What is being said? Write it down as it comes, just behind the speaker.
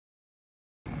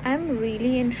I'm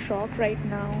really in shock right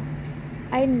now.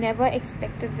 I never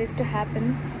expected this to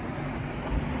happen.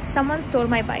 Someone stole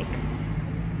my bike.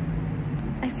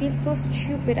 I feel so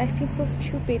stupid. I feel so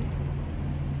stupid.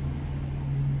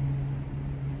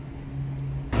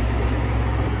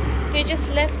 They just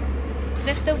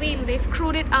left the wheel. They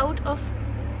screwed it out of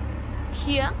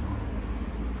here.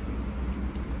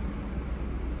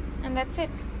 And that's it.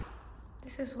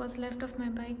 This is what's left of my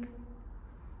bike.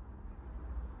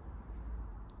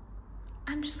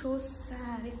 I'm so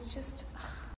sad. It's just...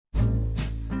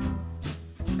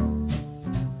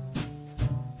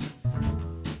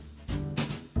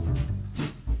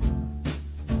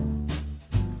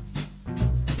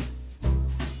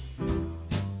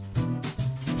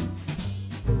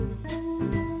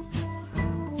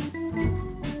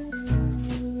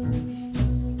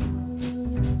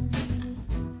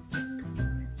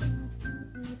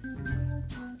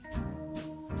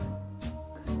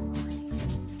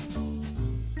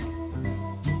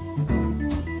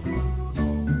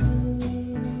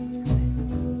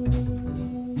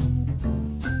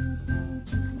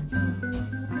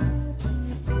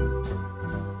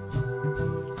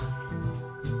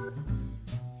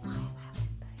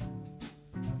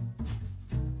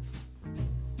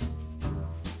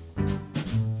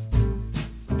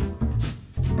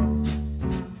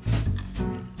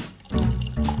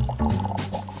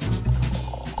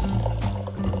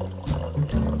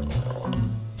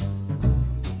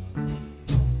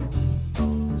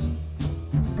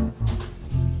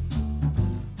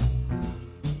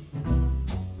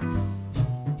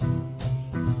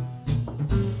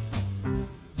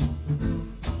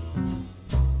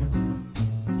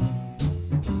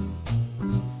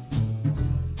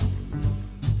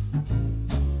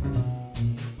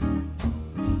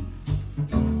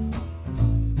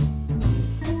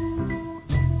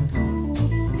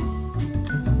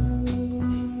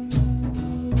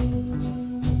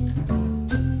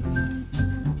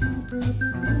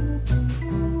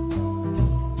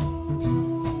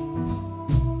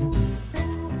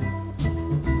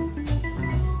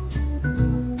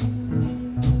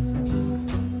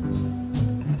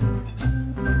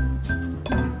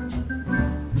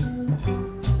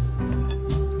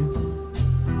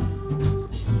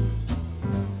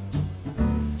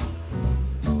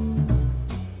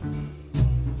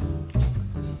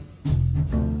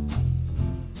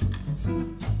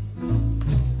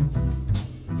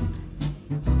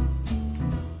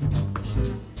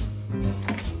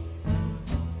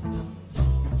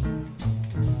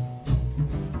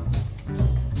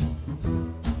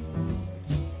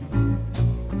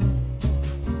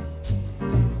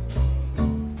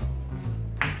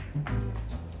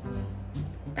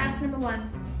 Number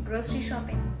 1, grocery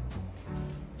shopping.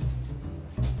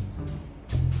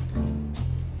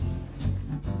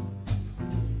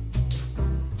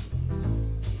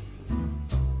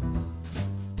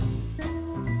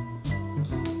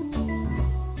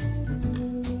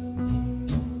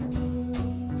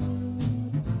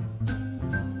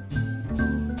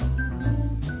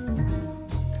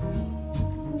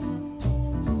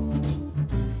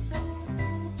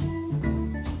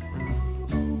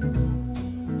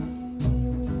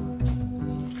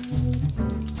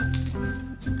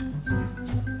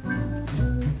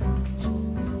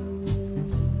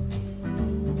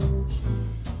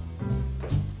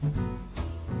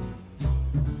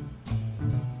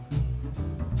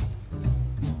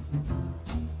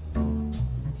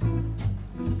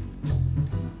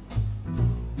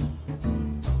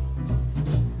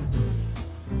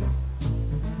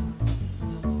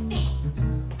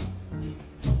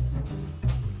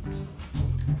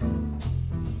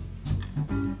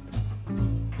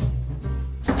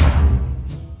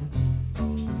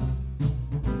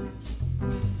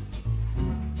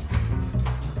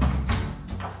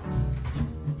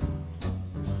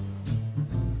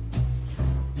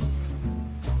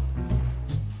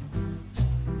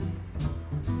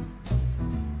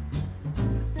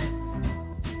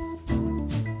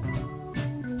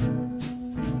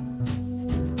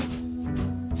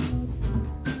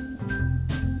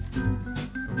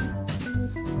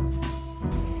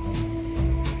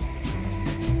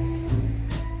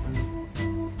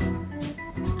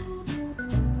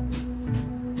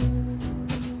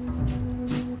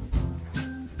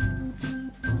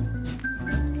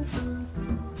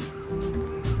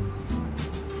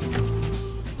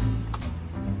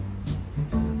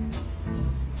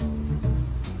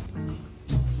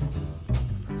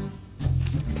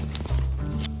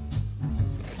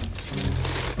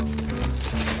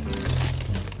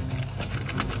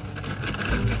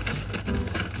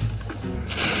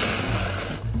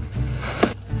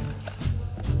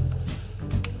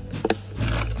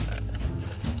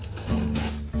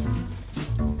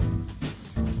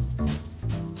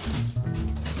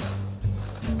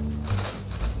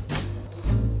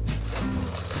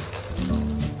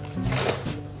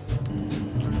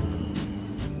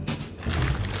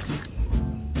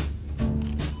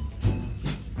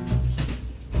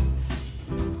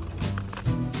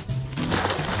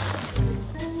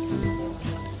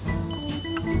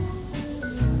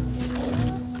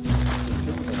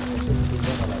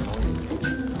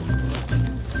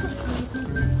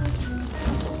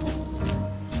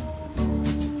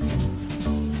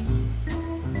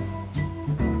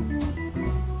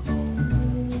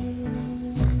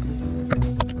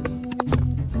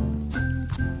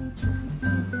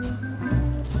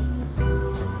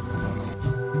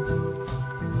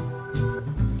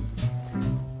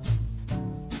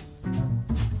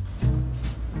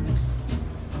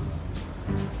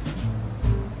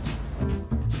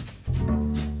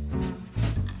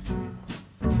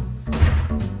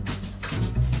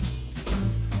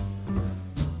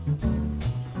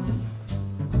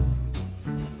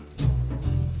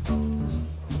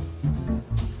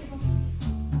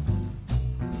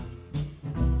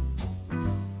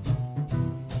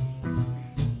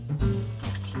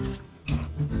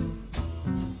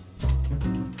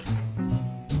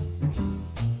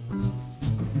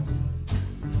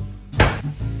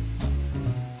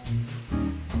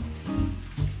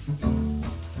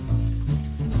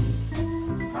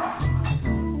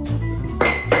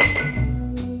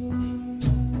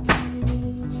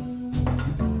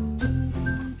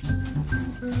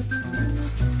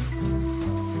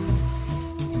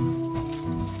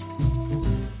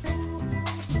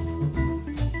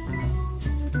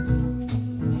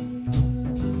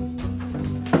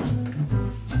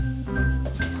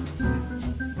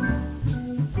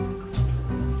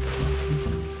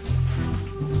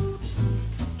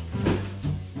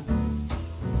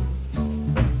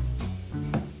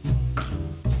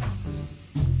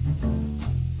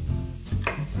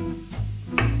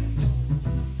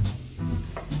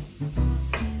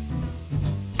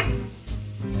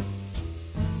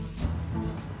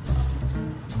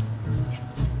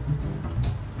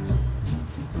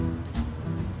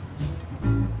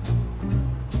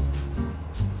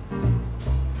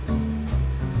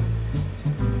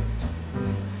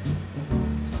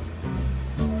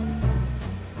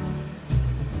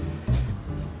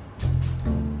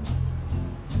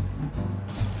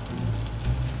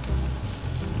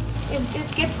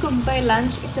 cooked by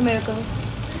lunch, it's a miracle.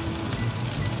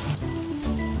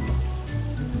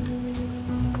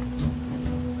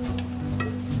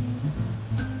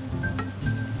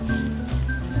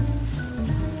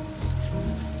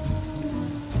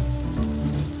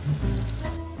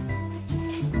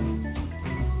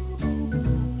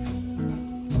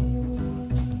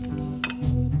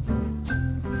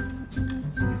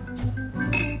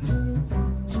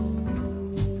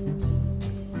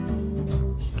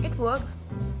 Works.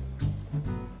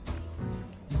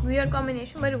 Weird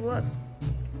combination, but it works.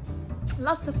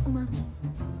 Lots of umma.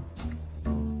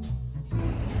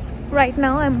 Right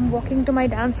now I'm walking to my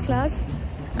dance class.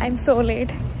 I'm so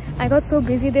late. I got so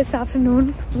busy this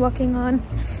afternoon working on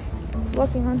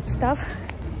stuff.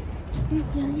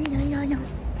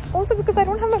 Also because I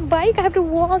don't have my bike, I have to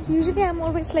walk. Usually I'm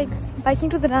always like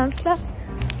biking to the dance class,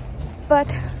 but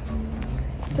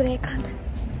today I can't.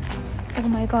 Oh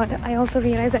my god, I also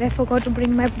realized that I forgot to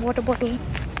bring my water bottle.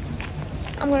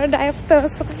 I'm gonna die of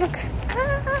thirst. What the fuck?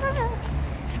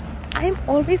 I'm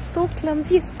always so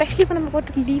clumsy, especially when I'm about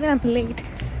to leave and I'm late.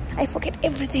 I forget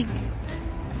everything.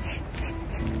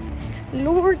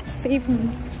 Lord save me.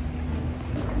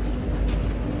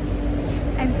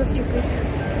 I'm so stupid.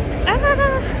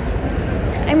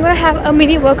 I'm gonna have a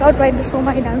mini workout right before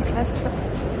my dance class.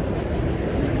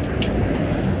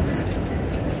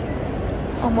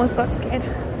 Almost got scared.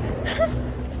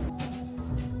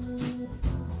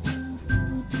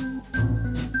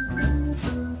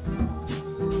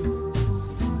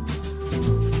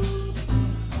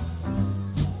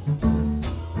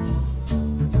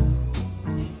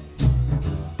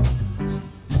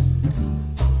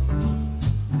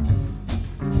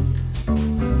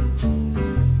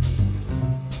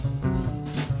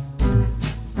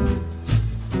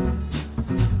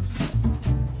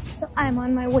 I'm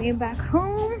on my way back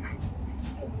home.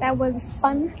 That was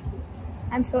fun.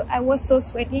 I was so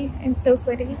sweaty. I'm still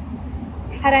sweaty.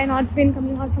 Had I not been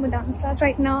coming out from a dance class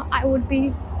right now, I would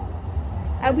be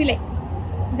like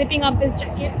zipping up this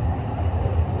jacket.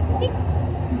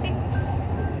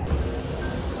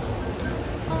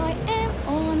 I am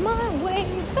on my way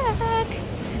back.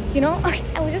 You know,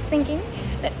 I was just thinking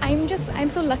that I'm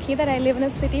so lucky that I live in a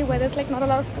city where there's like not a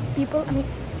lot of people. I mean,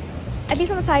 at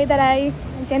least on the side that I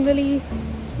generally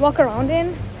walk around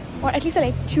in, or at least I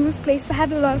like choose places. I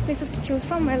have a lot of places to choose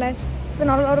from where there's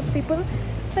not a lot of people,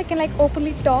 so I can like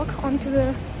openly talk onto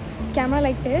the camera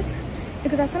like this,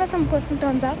 because as soon as some person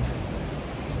turns up,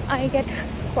 I get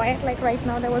quiet. Like right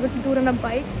now there was a dude on a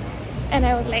bike and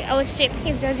I was like, oh shit,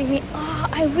 he's judging me. Oh,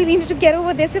 I really need to get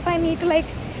over this if I need to like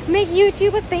make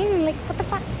YouTube a thing. Like what the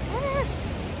fuck.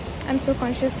 I'm so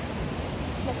conscious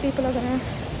that people are gonna...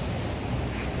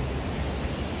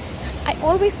 I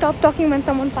always stop talking when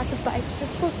someone passes by. It's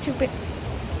just so stupid.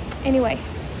 Anyway,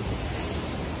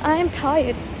 I am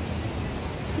tired.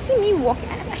 You see me walking?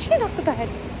 I'm actually not so tired.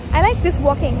 I like this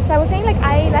walking. So I was saying like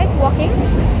I like walking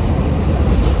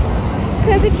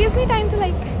because it gives me time to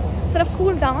like sort of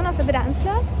cool down after the dance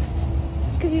class.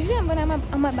 Because usually when I'm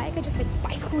on my bike, I just like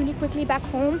bike really quickly back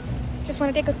home. Just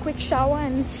want to take a quick shower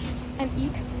and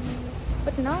eat.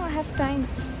 But now I have time.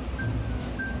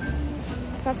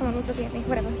 I thought someone was looking at me,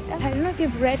 whatever. I don't know if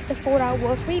you've read The 4-Hour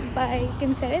Workweek by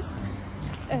Tim Ferriss.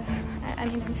 I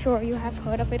mean, I'm sure you have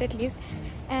heard of it at least.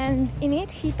 And in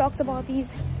it, he talks about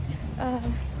these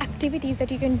activities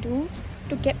that you can do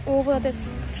to get over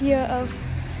this fear of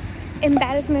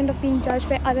embarrassment of being judged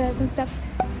by others and stuff.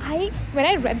 When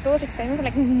I read those experiments, I'm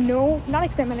like, no, not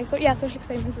experiment, like, so yeah, social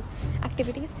experiments,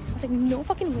 activities. I was like, no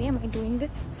fucking way am I doing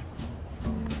this.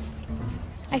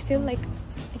 I still like,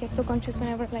 I get so conscious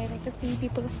whenever I like to see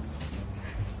people.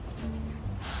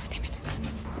 Damn it.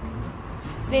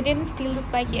 They didn't steal this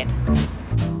bike yet.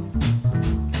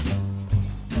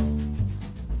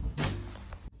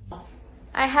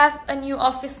 I have a new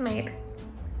office mate.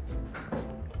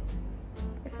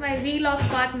 It's my vlog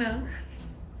partner.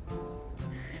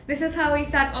 This is how we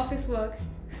start office work.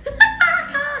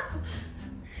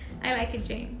 I like it,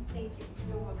 Jane. Thank you.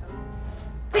 You're welcome.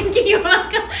 Thank you, you're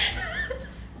welcome.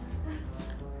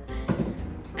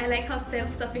 I like how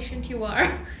self-sufficient you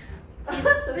are.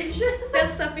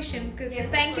 Self-sufficient, because you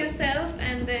thank yourself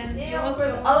and then you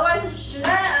also... Otherwise, should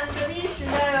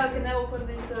can I open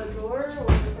this door or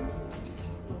something?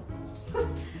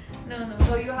 No.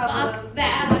 So you have Fuck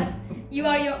that. You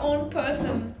are your own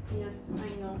person. Yes, I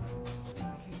know.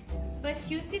 But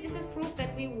you see, this is proof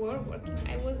that we were working.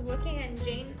 I was working and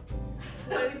Jane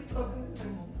was...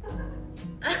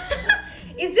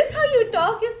 Is this how you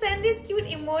talk? You send these cute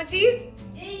emojis?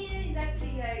 Yeah,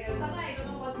 exactly. Sometimes I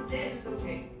don't know what to say and it's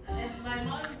okay. And my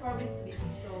mom is probably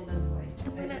sleeping, so that's why.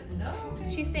 I'm gonna...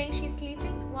 She's saying she's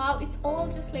sleeping. Wow, it's all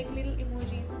just like little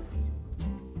emojis.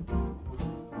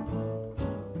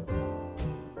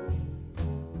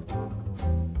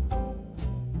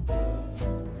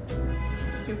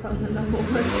 You found the number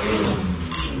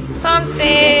one.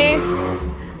 Sante!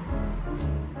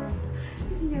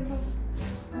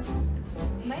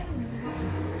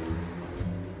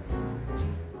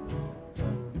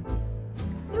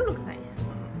 You look nice.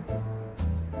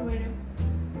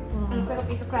 I look like a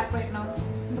piece of crap right now.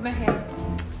 Look at my hair.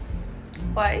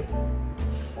 Why?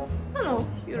 I don't know.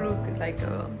 You look like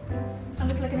a... I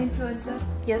look like an influencer.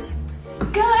 Yes.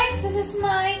 Guys, this is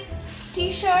my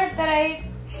t-shirt that I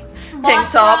bought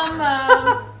Tank top. from...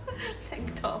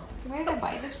 Tank top. Where did I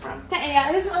buy this from?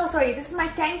 Yeah, this is... Oh, sorry. This is my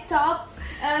tank top.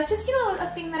 It's just, you know, a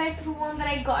thing that I threw on that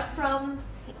I got from...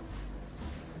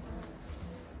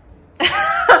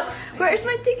 Where's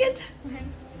my ticket? Where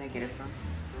did I get it from?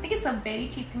 I think it's a very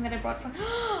cheap thing that I brought from...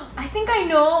 I think I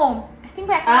know. I think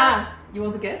back... Ah, you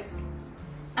want to guess?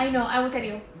 I know. I will tell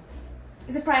you.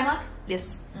 Is it Primark?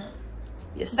 Yes.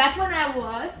 Yes. Back when I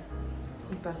was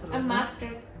In Barcelona. a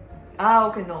master... Ah,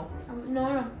 okay, no.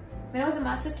 No. When I was a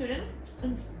master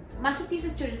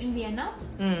thesis student in Vienna,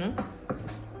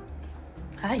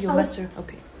 Ah, you're I was- master.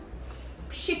 Okay.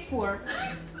 shit poor.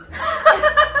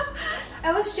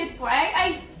 I was shit poor.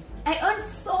 I earned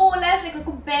so less, like I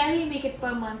could barely make it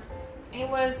per month. It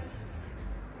was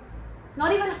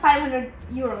not even 500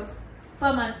 euros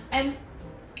per month, and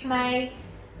my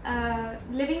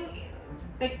living,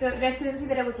 like the residency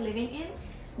that I was living in,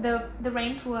 the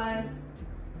rent was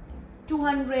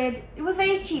 200. It was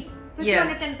very cheap, so Yeah.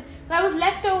 210. So I was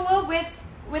left over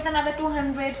with another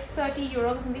 230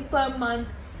 euros or something per month.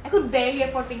 I could barely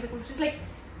afford things. I could just like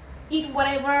eat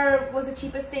whatever was the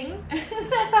cheapest thing.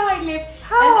 That's how I lived.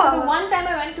 And so the one time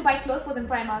I went to buy clothes was in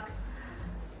Primark.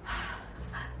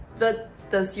 But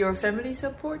does your family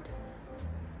support?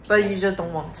 But you just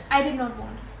don't want. I did not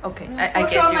want. Okay, For I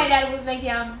get sure, you. my dad was like,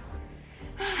 yeah,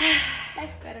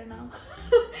 life's better now.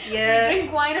 Yeah. We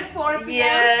drink wine at 4 p.m.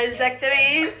 Yeah,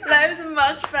 exactly. Life's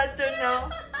much better now.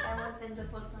 I will send the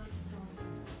photo to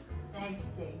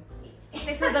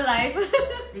This is the life.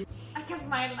 I can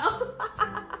smile now.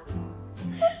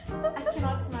 I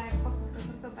cannot smile for photos.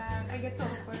 I'm so bad. I get so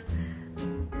awkward.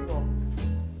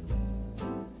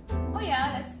 Oh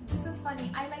yeah, this is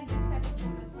funny. I like this type of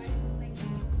photos where it's just like...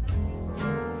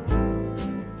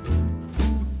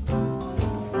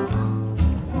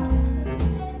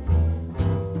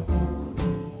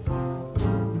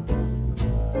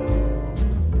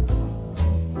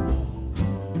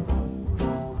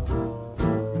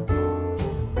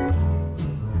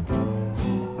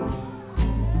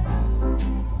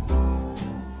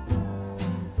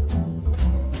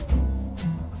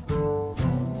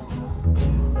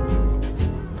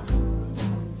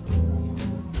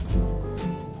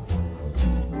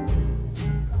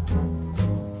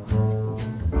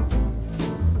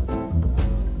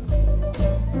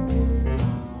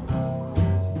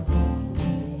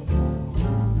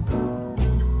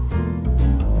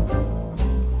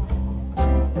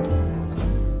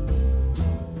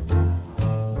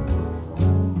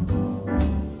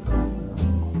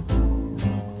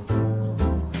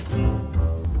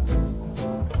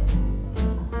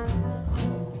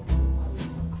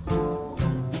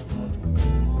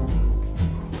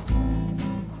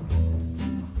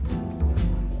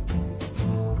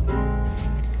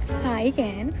 Hi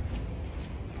again.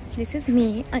 This is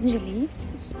me, Anjali.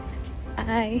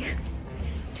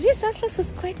 Today's dance class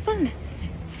was quite fun.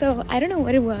 So I don't know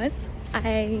what it was.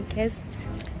 I guess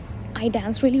I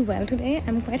danced really well today.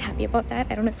 I'm quite happy about that.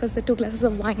 I don't know if it was the 2 glasses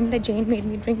of wine that Jane made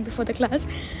me drink before the class.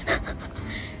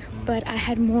 But I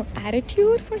had more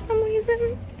attitude for some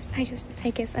reason. I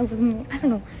guess I was more, I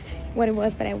don't know what it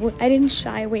was, but I didn't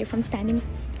shy away from standing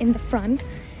in the front.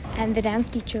 And the dance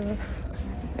teacher,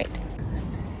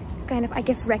 kind of, I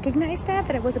guess, recognized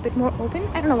that I was a bit more open.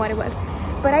 I don't know what it was,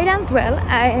 but I danced well.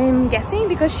 I'm guessing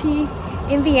because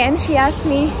in the end, she asked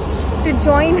me to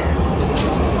join,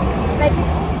 like,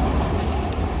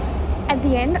 at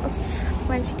the end of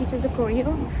when she teaches the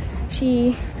choreo,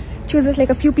 she chooses like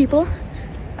a few people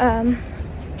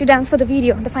to dance for the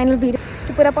video, the final video,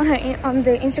 to put up on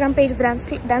the Instagram page of the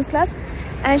dance class,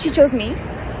 and she chose me.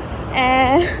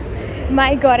 And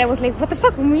my god, I was like, what the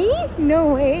fuck, me?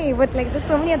 No way. But like, there's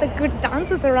so many other good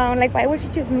dancers around, like why would she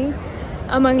choose me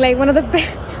among like one of the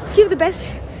few of the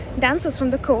best dancers from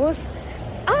the course?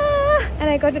 And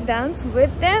I got to dance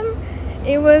with them.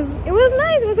 It was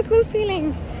nice. It was a cool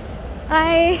feeling.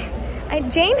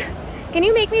 Jane, can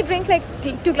you make me drink like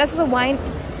 2 glasses of wine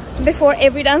before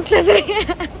every dance class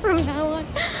from now on?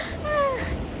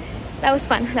 that was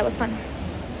fun. That was fun.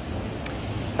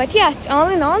 But yeah, all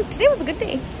in all, today was a good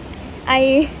day.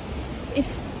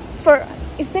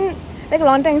 It's been like a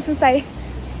long time since I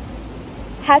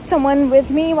had someone with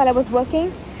me while I was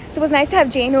working, so it was nice to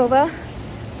have Jane over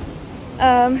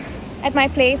at my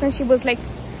place. And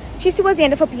she's towards the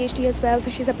end of her PhD as well, so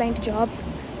she's applying to jobs.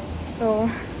 So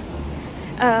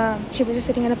she was just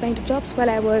sitting and applying to jobs while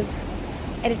I was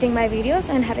editing my videos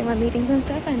and having my meetings and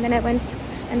stuff. And then I went,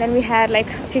 and then we had like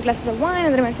a few glasses of wine,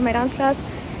 and then I went for my dance class,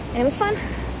 and it was fun.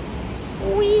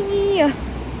 Oui,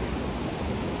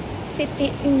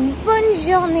 c'était une bonne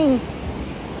journée.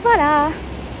 Voilà.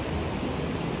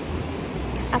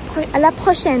 À la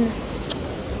prochaine.